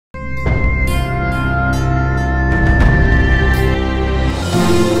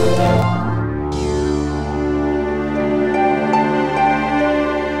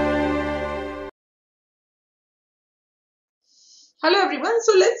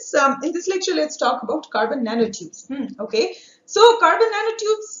So let's in this lecture let's talk about carbon nanotubes. Okay, so carbon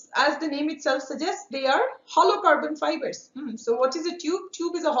nanotubes, as the name itself suggests, they are hollow carbon fibers. So what is a tube?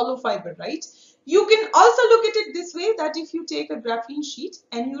 Tube is a hollow fiber, right? You can also look at it this way, that if you take a graphene sheet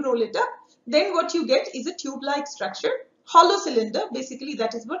and you roll it up, then what you get is a tube-like structure, hollow cylinder. Basically,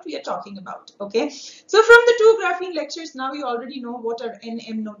 that is what we are talking about. Okay, so from the two graphene lectures, now you already know what are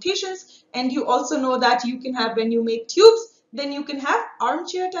NM notations, and you also know that you can have, when you make tubes, then you can have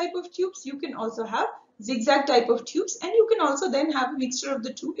armchair type of tubes, you can also have zigzag type of tubes, and you can also then have a mixture of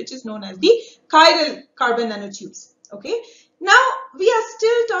the two, which is known as the chiral carbon nanotubes. Okay, now we are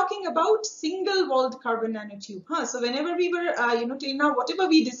still talking about single walled carbon nanotube. So whenever we were till now, whatever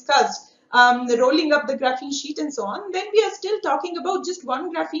we discussed, the rolling up the graphene sheet and so on, then we are still talking about just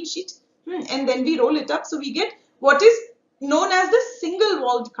one graphene sheet, and then we roll it up, so we get what is known as the single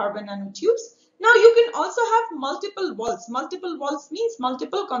walled carbon nanotubes. Now you can also have multiple walls. Multiple walls means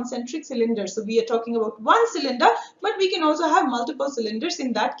multiple concentric cylinders. So we are talking about one cylinder, but we can also have multiple cylinders.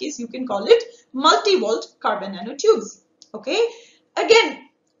 In that case, you can call it multi-walled carbon nanotubes. Okay, again,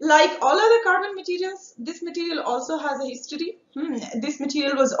 like all other carbon materials, this material also has a history. This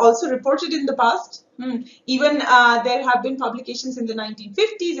material was also reported in the past. Even there have been publications in the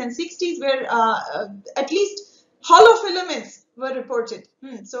 1950s and 60s where at least hollow filaments were reported.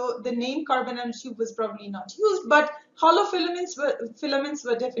 So the name carbon nanotube was probably not used, but hollow filaments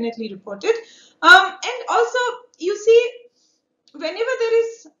were definitely reported. And also, you see, whenever there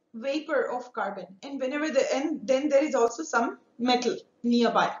is vapor of carbon, and then there is also some metal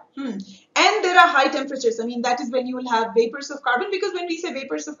nearby, and there are high temperatures. I mean, that is when you will have vapors of carbon, because when we say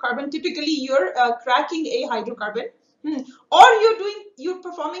vapors of carbon, typically you're cracking a hydrocarbon, or you're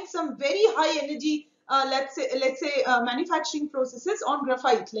performing some very high energy let's say manufacturing processes on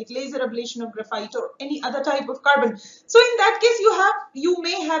graphite, like laser ablation of graphite or any other type of carbon. So in that case, you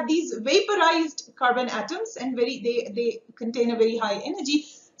may have these vaporized carbon atoms, and they contain a very high energy.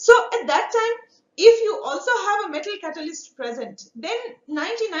 So at that time, if you also have a metal catalyst present, then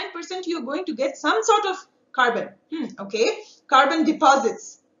 99% you're going to get some sort of carbon. Okay, carbon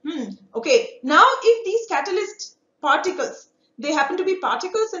deposits. Okay, now if these catalyst particles, they happen to be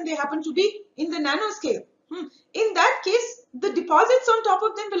particles and they happen to be in the nanoscale, in that case, the deposits on top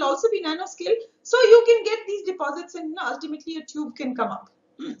of them will also be nanoscale. So you can get these deposits, and ultimately a tube can come up.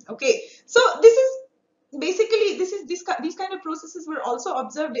 Okay, so this is basically, these kind of processes were also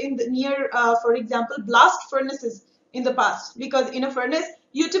observed in the near, for example, blast furnaces in the past, because in a furnace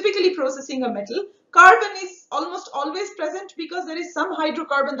you're typically processing a metal. Carbon is almost always present because there is some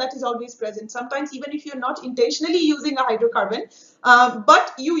hydrocarbon that is always present. Sometimes even if you're not intentionally using a hydrocarbon,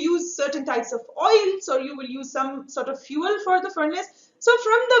 but you use certain types of oils, or you will use some sort of fuel for the furnace. So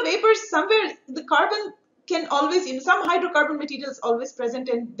from the vapors, somewhere the carbon can always, in some hydrocarbon materials, always present,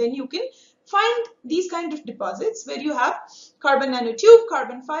 and then you can find these kind of deposits where you have carbon nanotube,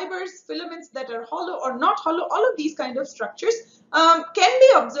 carbon fibers, filaments that are hollow or not hollow. All of these kind of structures can be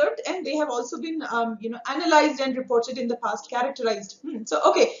observed, and they have also been analyzed and reported in the past, characterized. So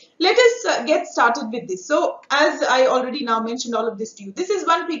okay, let us get started with this. So as I already now mentioned all of this to you, this is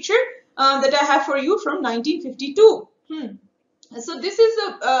one picture that I have for you from 1952. So this is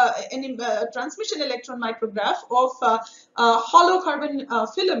a transmission electron micrograph of hollow carbon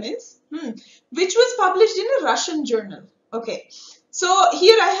filaments, which was published in a Russian journal. Okay, so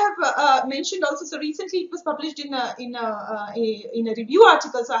here I have mentioned also. So recently it was published in a review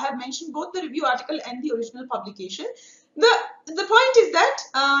article. So I have mentioned both the review article and the original publication. The point is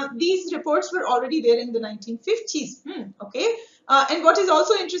that these reports were already there in the 1950s. Okay. And what is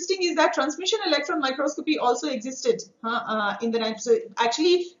also interesting is that transmission electron microscopy also existed in the 90s. So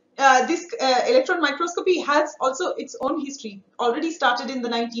actually, this electron microscopy has also its own history. Already started in the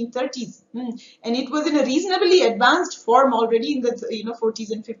 1930s, and it was in a reasonably advanced form already in the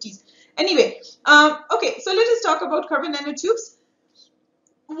 40s and 50s. Anyway, okay, so let us talk about carbon nanotubes.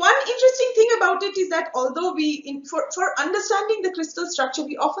 One interesting thing about it is that although for understanding the crystal structure,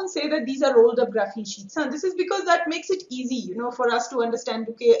 we often say that these are rolled up graphene sheets. This is because that makes it easy, for us to understand,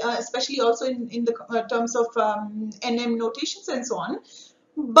 okay, especially also in the terms of NM notations and so on.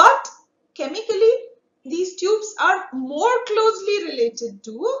 But chemically, these tubes are more closely related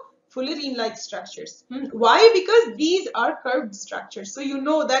to fullerene-like structures. Why? Because these are curved structures. So you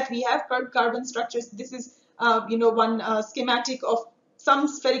know that we have curved carbon structures. This is, one schematic of some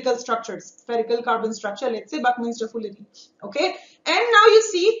spherical structures, spherical carbon structure, let's say Buckminster fullerene. Okay, and now you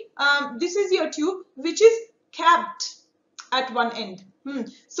see this is your tube, which is capped at one end.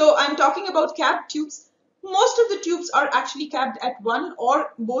 So I'm talking about capped tubes. Most of the tubes are actually capped at one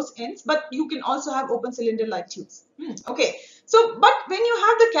or both ends, but you can also have open cylinder like tubes. Okay, so but when you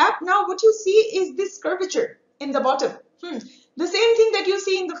cap, now what you see is this curvature in the bottom. The same thing that you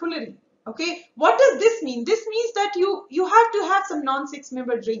see in the fullerene. Okay, what does this mean? This means that you have to have some non-6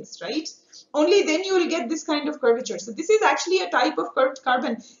 membered rings, right? Only then you will get this kind of curvature. So this is actually a type of curved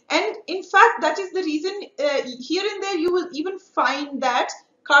carbon, and in fact that is the reason here and there you will even find that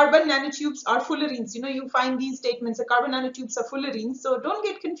carbon nanotubes are fullerenes. You know, you find these statements, the carbon nanotubes are fullerenes, so don't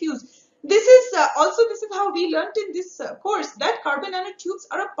get confused. This is this is how we learned in this course that carbon nanotubes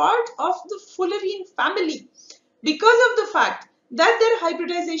are a part of the fullerene family because of the fact that their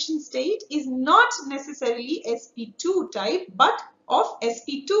hybridization state is not necessarily sp2 type but of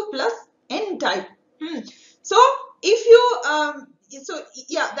sp2 plus n type. So if you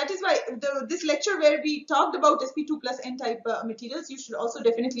that is why this lecture where we talked about sp2 plus n type materials, you should also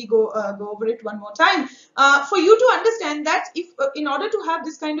definitely go over it one more time for you to understand that if in order to have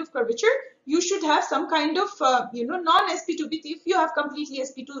this kind of curvature, you should have some kind of non-sp2. If you have completely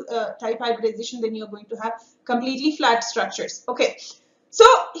sp2 type hybridization, then you're going to have completely flat structures. Okay, so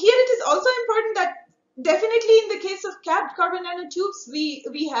here it is also important that definitely in the case of capped carbon nanotubes,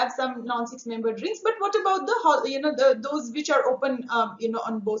 we have some non-6 membered rings, but what about the those which are open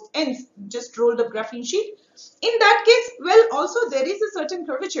on both ends, just rolled up graphene sheet? In that case, well, also there is a certain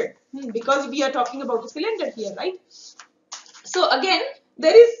curvature because we are talking about a cylinder here, right? So again,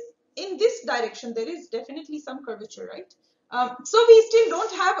 there is, in this direction, there is definitely some curvature, right? So we still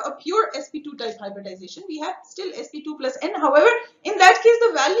don't have a pure sp2 type hybridization. We have still sp2 plus n. However, in that case,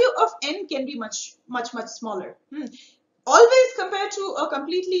 the value of n can be much smaller. Always compared to a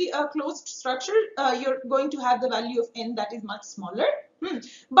completely closed structure, you're going to have the value of n that is much smaller.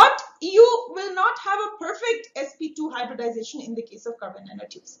 But you will not have a perfect sp2 hybridization in the case of carbon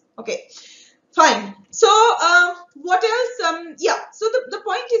nanotubes. Okay. Fine. So what else? So the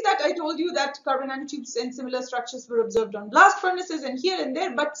point is that I told you that carbon nanotubes and similar structures were observed on blast furnaces and here and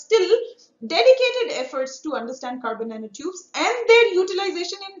there, but still dedicated efforts to understand carbon nanotubes and their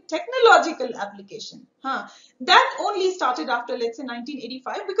utilization in technological application. That only started after, let's say,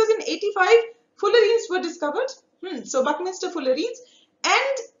 1985, because in 85 fullerenes were discovered. So Buckminster fullerenes,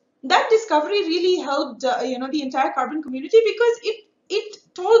 and that discovery really helped the entire carbon community, because it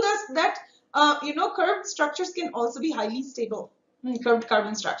told us that curved structures can also be highly stable, curved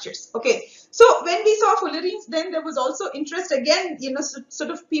carbon structures. Okay, so when we saw fullerenes, then there was also interest again, sort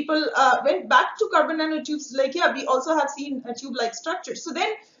of people went back to carbon nanotubes, like, yeah, we also have seen tube-like structures. So then,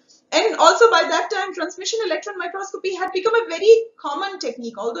 and also by that time, transmission electron microscopy had become a very common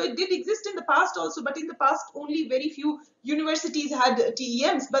technique, although it did exist in the past also, but in the past only very few universities had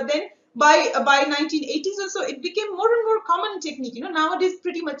TEMs. But then by 1980s or so, it became more and more common technique. Nowadays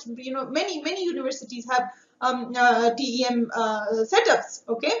pretty much many universities have TEM setups.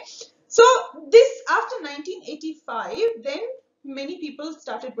 Okay, so this after 1985, then many people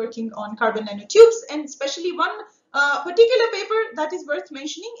started working on carbon nanotubes, and especially one particular paper that is worth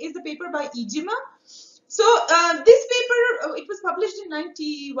mentioning is the paper by Ijima. So this paper, it was published in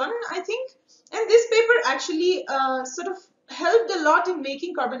 91, I think, and this paper actually sort of helped a lot in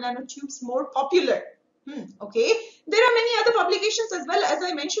making carbon nanotubes more popular. Okay, there are many other publications as well. As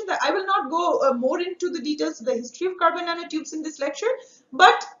I mentioned, that I will not go more into the details of the history of carbon nanotubes in this lecture,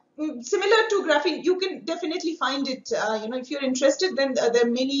 but similar to graphene, you can definitely find it. If you're interested, then there are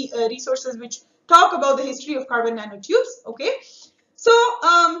many resources which talk about the history of carbon nanotubes. Okay, so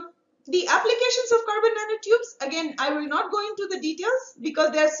the applications of carbon nanotubes, again, I will not go into the details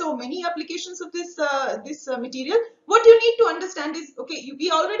because there are so many applications of this material. What you need to understand is, okay, we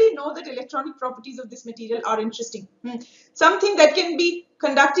already know that electronic properties of this material are interesting. Something that can be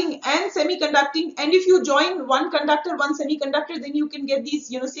conducting and semiconducting, and if you join one conductor, one semiconductor, then you can get these,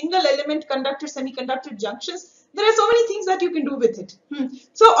 single element conductor semiconductor junctions. There are so many things that you can do with it.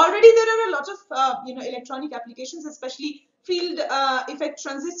 So already there are a lot of electronic applications, especially field effect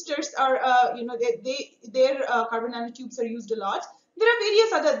transistors are their carbon nanotubes are used a lot. There are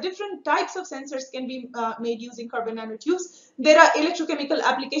various other different types of sensors can be made using carbon nanotubes. There are electrochemical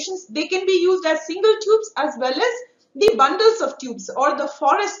applications. They can be used as single tubes as well as the bundles of tubes or the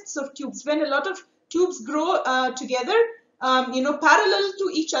forests of tubes. When a lot of tubes grow together, parallel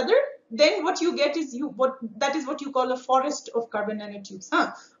to each other, then what you get is that is what you call a forest of carbon nanotubes.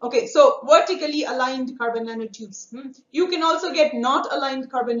 Okay, so vertically aligned carbon nanotubes. You can also get not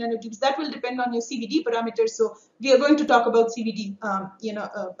aligned carbon nanotubes. That will depend on your CVD parameters. So we are going to talk about CVD,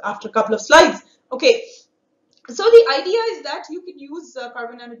 after a couple of slides. Okay, so the idea is that you can use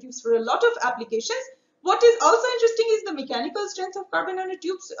carbon nanotubes for a lot of applications. What is also interesting is the mechanical strength of carbon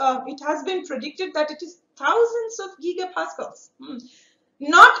nanotubes. It has been predicted that it is thousands of gigapascals.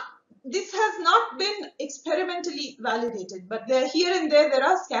 Not this has not been experimentally validated, but there here and there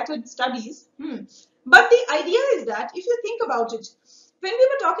are scattered studies. But the idea is that if you think about it, when we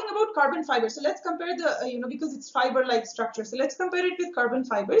were talking about carbon fibers, so let's compare the, because it's fiber-like structure. So let's compare it with carbon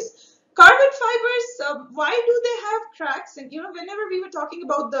fibers. Carbon fibers, why do they have cracks? And, whenever we were talking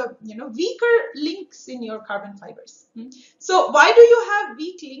about the, weaker links in your carbon fibers. So why do you have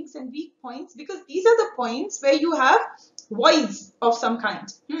weak links and weak points? Because these are the points where you have voids of some kind.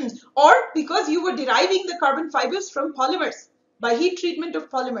 Or because you were deriving the carbon fibers from polymers by heat treatment of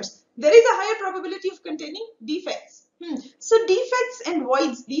polymers. There is a higher probability of containing defects. So defects and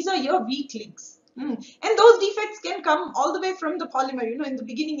voids, these are your weak links. And those defects can come all the way from the polymer, in the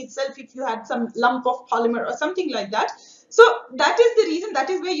beginning itself, if you had some lump of polymer or something like that. So that is the reason, that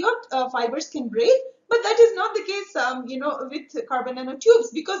is where your fibers can break. But that is not the case, with carbon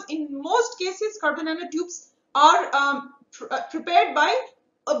nanotubes, because in most cases, carbon nanotubes are prepared by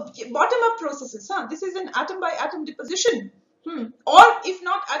bottom-up processes. This is an atom-by-atom deposition. Or if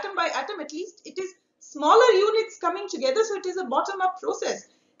not atom by atom, at least it is smaller units coming together, so it is a bottom-up process.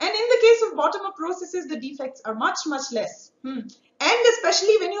 And in the case of bottom-up processes, the defects are much, much less. And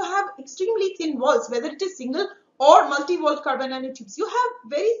especially when you have extremely thin walls, whether it is single or multi-walled carbon nanotubes, you have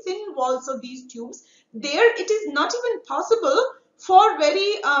very thin walls of these tubes. There, it is not even possible for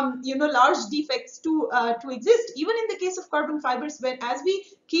very large defects to exist. Even in the case of carbon fibers, where as we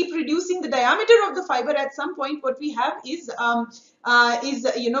keep reducing the diameter of the fiber, at some point what we have is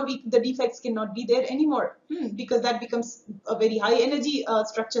the defects cannot be there anymore, because that becomes a very high energy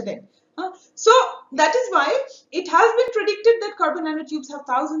structure then. So that is why it has been predicted that carbon nanotubes have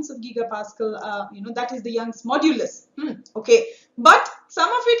thousands of gigapascal, that is the Young's modulus. Okay, but some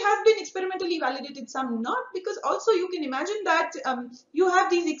of it has been experimentally validated, some not, because also you can imagine that you have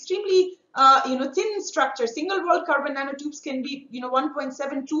these extremely thin structures. Single walled carbon nanotubes can be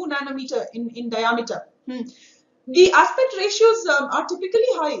 1.72 nanometer in diameter. The aspect ratios are typically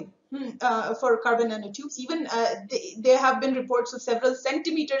high for carbon nanotubes. Even there have been reports of several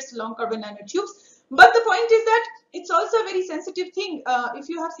centimeters long carbon nanotubes. But the point is that it's also a very sensitive thing. If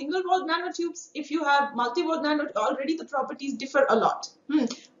you have single-walled nanotubes, if you have multi-walled nanotubes, already the properties differ a lot.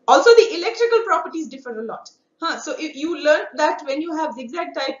 Also, the electrical properties differ a lot. So you learned that when you have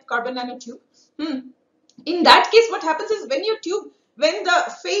zigzag type carbon nanotube, in that case, what happens is when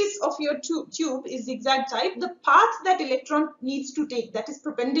the face of your tube is zigzag type, the path that electron needs to take, that is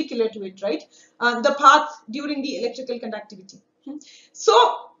perpendicular to it, right? The path during the electrical conductivity.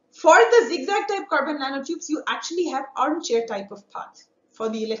 So for the zigzag type carbon nanotubes, you actually have armchair type of path for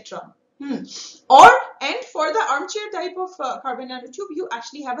the electron. And for the armchair type of carbon nanotube, you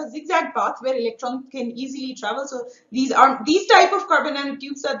actually have a zigzag path where electron can easily travel. So these type of carbon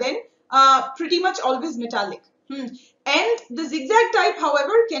nanotubes are then pretty much always metallic. And the zigzag type,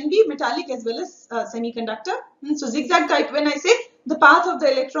 however, can be metallic as well as semiconductor. So zigzag type, when I say the path of the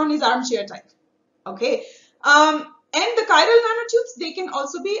electron is armchair type. Okay. And the chiral nanotubes, they can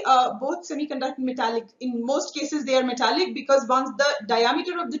also be both semiconductor and metallic. In most cases, they are metallic because once the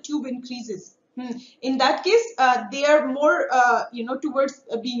diameter of the tube increases, in that case, they are more, towards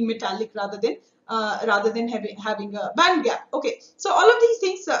being metallic rather than having a band gap. Okay, so all of these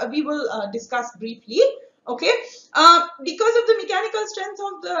things we will discuss briefly. Okay, because of the mechanical strength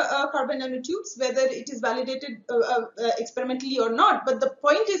of the carbon nanotubes, whether it is validated experimentally or not, but the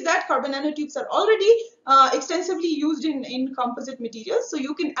point is that carbon nanotubes are already extensively used in composite materials. So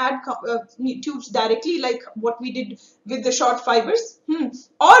you can add tubes directly, like what we did with the short fibers,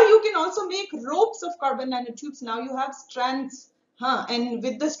 or you can also make ropes of carbon nanotubes. Now you have strands. And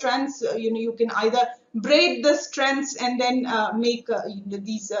with the strands, you can either braid the strands and then make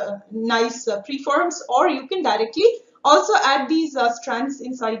these nice preforms, or you can directly also add these strands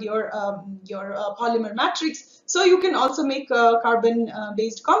inside your polymer matrix. So you can also make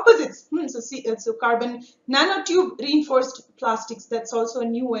carbon-based composites. So carbon nanotube reinforced plastics. That's also a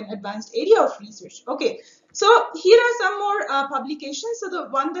new and advanced area of research. Okay. So here are some more publications. So the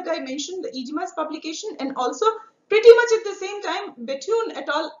one that I mentioned, the EGMAS publication, and also pretty much at the same time, Bethune et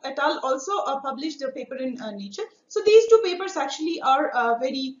al. Also published a paper in Nature. So these two papers actually are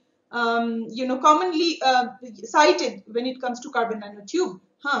very, commonly cited when it comes to carbon nanotube.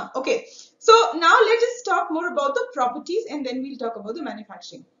 Okay. So now let us talk more about the properties, and then we'll talk about the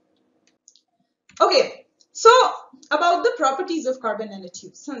manufacturing. Okay. So about the properties of carbon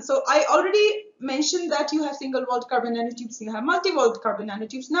nanotubes. So I already mentioned that you have single-walled carbon nanotubes, you have multi-walled carbon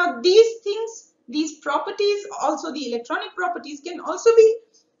nanotubes. Now these things, these properties, also the electronic properties, can also be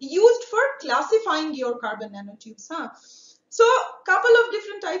used for classifying your carbon nanotubes. So couple of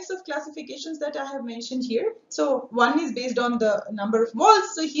different types of classifications that I have mentioned here. So one is based on the number of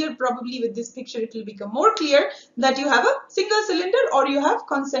walls. So here probably with this picture it will become more clear that you have a single cylinder or you have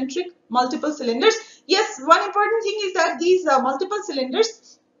concentric multiple cylinders. Yes, one important thing is that these multiple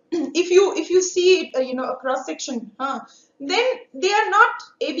cylinders, if you see it, a cross section, then they are not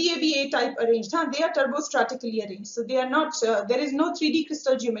ABABA type arranged. They are turbostratically arranged. So they are not. There is no 3D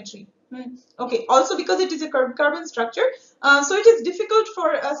crystal geometry. Okay. Also because it is a carbon structure, so it is difficult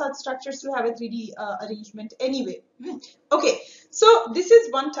for such structures to have a 3D arrangement anyway. Okay. So this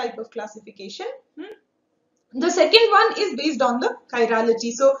is one type of classification. The second one is based on the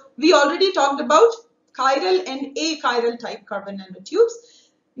chirality. So we already talked about chiral and achiral type carbon nanotubes.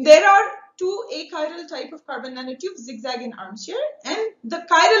 There are two achiral type of carbon nanotubes, zigzag and armchair, and the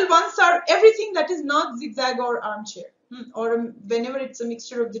chiral ones are everything that is not zigzag or armchair, or whenever it's a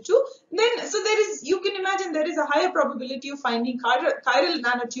mixture of the two. Then so there is, you can imagine there is a higher probability of finding chiral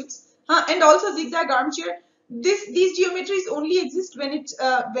nanotubes, and also zigzag armchair. These geometries only exist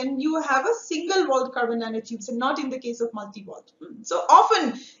when you have a single walled carbon nanotubes and not in the case of multi-walled. So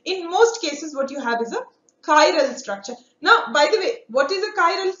often in most cases what you have is a chiral structure. Now, by the way, what is a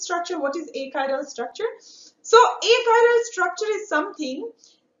chiral structure? What is achiral structure? So achiral structure is something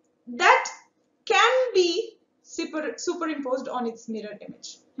that can be superimposed on its mirror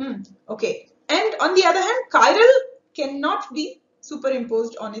image. Okay. And on the other hand, chiral cannot be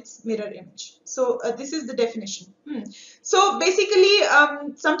superimposed on its mirror image. So this is the definition. So basically,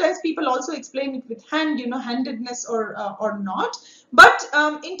 sometimes people also explain it with handedness or not. But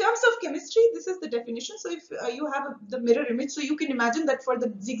in terms of chemistry, this is the definition. So if you have the mirror image, so you can imagine that for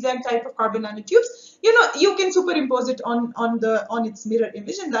the zigzag type of carbon nanotubes, you can superimpose it on its mirror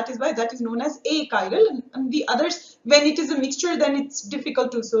image, and that is why that is known as achiral. And the others, when it is a mixture, then it's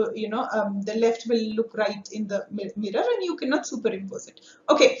difficult to. So the left will look right in the mirror, and you cannot superimpose it.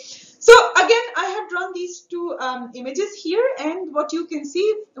 Okay. So again, I have drawn these two images here, and what you can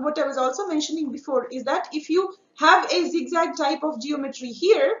see, what I was also mentioning before, is that if you have a zigzag type of geometry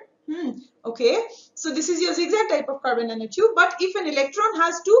here, okay, so this is your zigzag type of carbon nanotube, but if an electron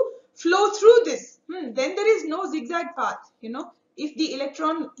has to flow through this, then there is no zigzag path, if the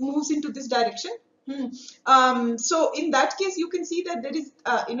electron moves into this direction. So in that case, you can see that there is,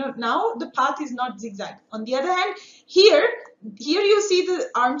 now the path is not zigzag. On the other hand, here you see the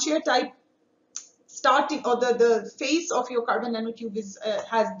armchair type starting, or the face of your carbon nanotube is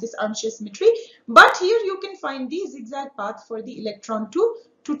has this armchair symmetry, but here you can find the zigzag path for the electron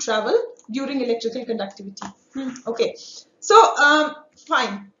to travel during electrical conductivity. Okay, so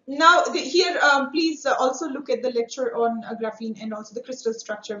fine. Now here please also look at the lecture on graphene and also the crystal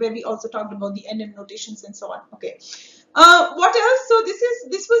structure, where we also talked about the NM notations and so on. Okay, what else? So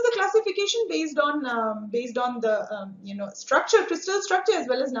this was the classification based on the structure, crystal structure, as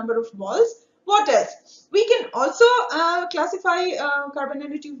well as number of walls. What else? We can also classify carbon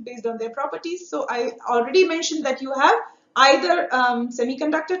nanotubes based on their properties. So I already mentioned that you have either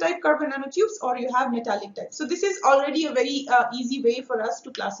semiconductor type carbon nanotubes or you have metallic type. So this is already a very easy way for us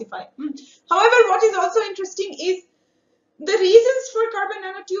to classify. However, what is also interesting is the reasons for carbon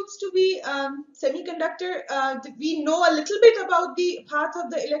nanotubes to be semiconductor. We know a little bit about the path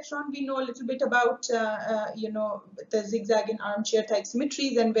of the electron. We know a little bit about the zigzag and armchair type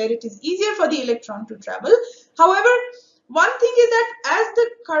symmetries and where it is easier for the electron to travel. However, one thing is that as the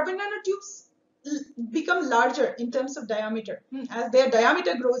carbon nanotubes become larger in terms of diameter, as their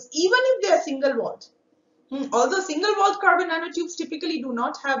diameter grows, even if they are single walled, although single walled carbon nanotubes typically do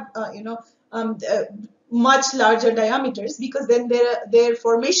not have much larger diameters, because then their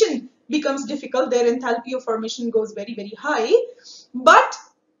formation becomes difficult, their enthalpy of formation goes very, very high. But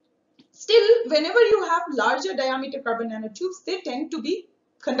still, whenever you have larger diameter carbon nanotubes, they tend to be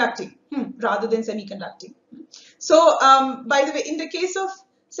conducting rather than semiconducting. So by the way, in the case of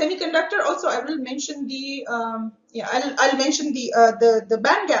semiconductor, also I will mention the I'll mention the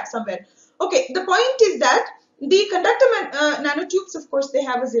band gap somewhere. Okay, the point is that the conductor nanotubes, of course, they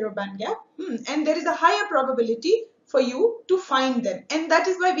have a zero band gap, and there is a higher probability for you to find them, and that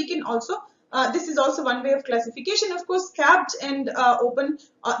is why we can also this is also one way of classification. Of course, capped and open,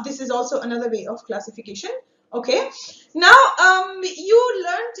 this is also another way of classification. Okay, now you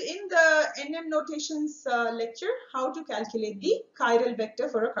learned in the NM notations lecture how to calculate the chiral vector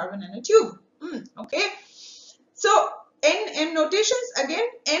for a carbon nanotube. Okay, so NM notations, again,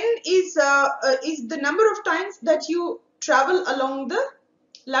 N is the number of times that you travel along the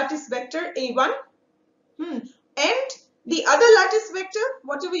lattice vector A1, and The other lattice vector,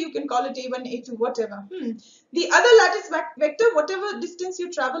 whatever you can call it, A1, A2, whatever. The other lattice vector, whatever distance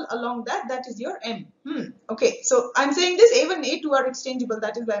you travel along that, that is your M. Okay, so I'm saying this A1 and A2 are exchangeable.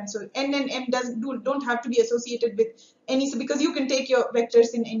 That is why I'm so N and M don't have to be associated with any, so because you can take your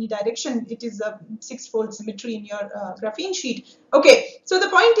vectors in any direction. It is a 6-fold symmetry in your graphene sheet. Okay, so the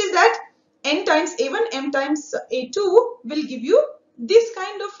point is that N times A1, M times A2 will give you this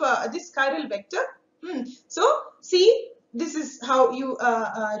kind of this chiral vector. So see, this is how you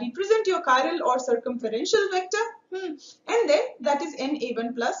represent your chiral or circumferential vector, and then that is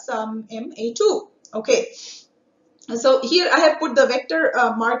NA1 plus MA2. Okay, so here I have put the vector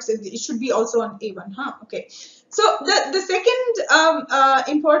marks. It should be also on A1, huh? Okay. So the second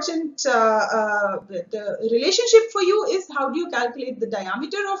important the relationship for you is how do you calculate the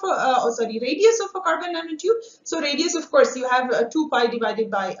diameter of a radius of a carbon nanotube. So radius, of course, you have 2 pi divided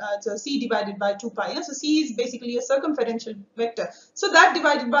by so c divided by 2 pi. So c is basically a circumferential vector. So that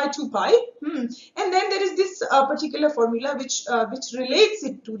divided by 2 pi, and then there is this particular formula which relates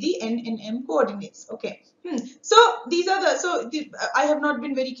it to the n and m coordinates. Okay. So these are I have not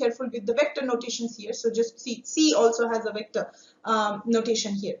been very careful with the vector notations here. So just see, C also has a vector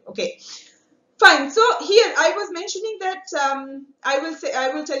notation here. Okay, fine. So here I was mentioning that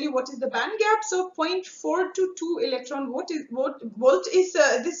I will tell you what is the band gap. So 0.4 to 2 electron volt is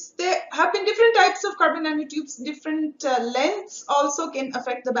this. There have been different types of carbon nanotubes. Different lengths also can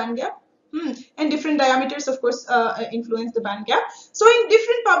affect the band gap. And different diameters, of course, influence the band gap. So in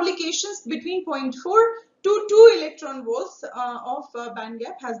different publications, between 0.4 to 2 electron volts of band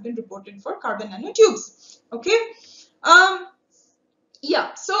gap has been reported for carbon nanotubes. Okay.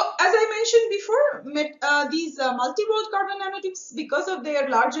 Yeah, so as I mentioned before, these multi-volt carbon nanotubes, because of their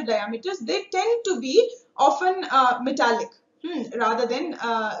larger diameters, they tend to be often metallic rather than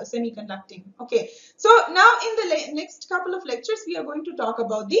semiconducting. Okay, so now in the next couple of lectures, we are going to talk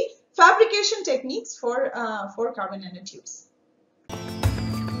about the fabrication techniques for carbon nanotubes.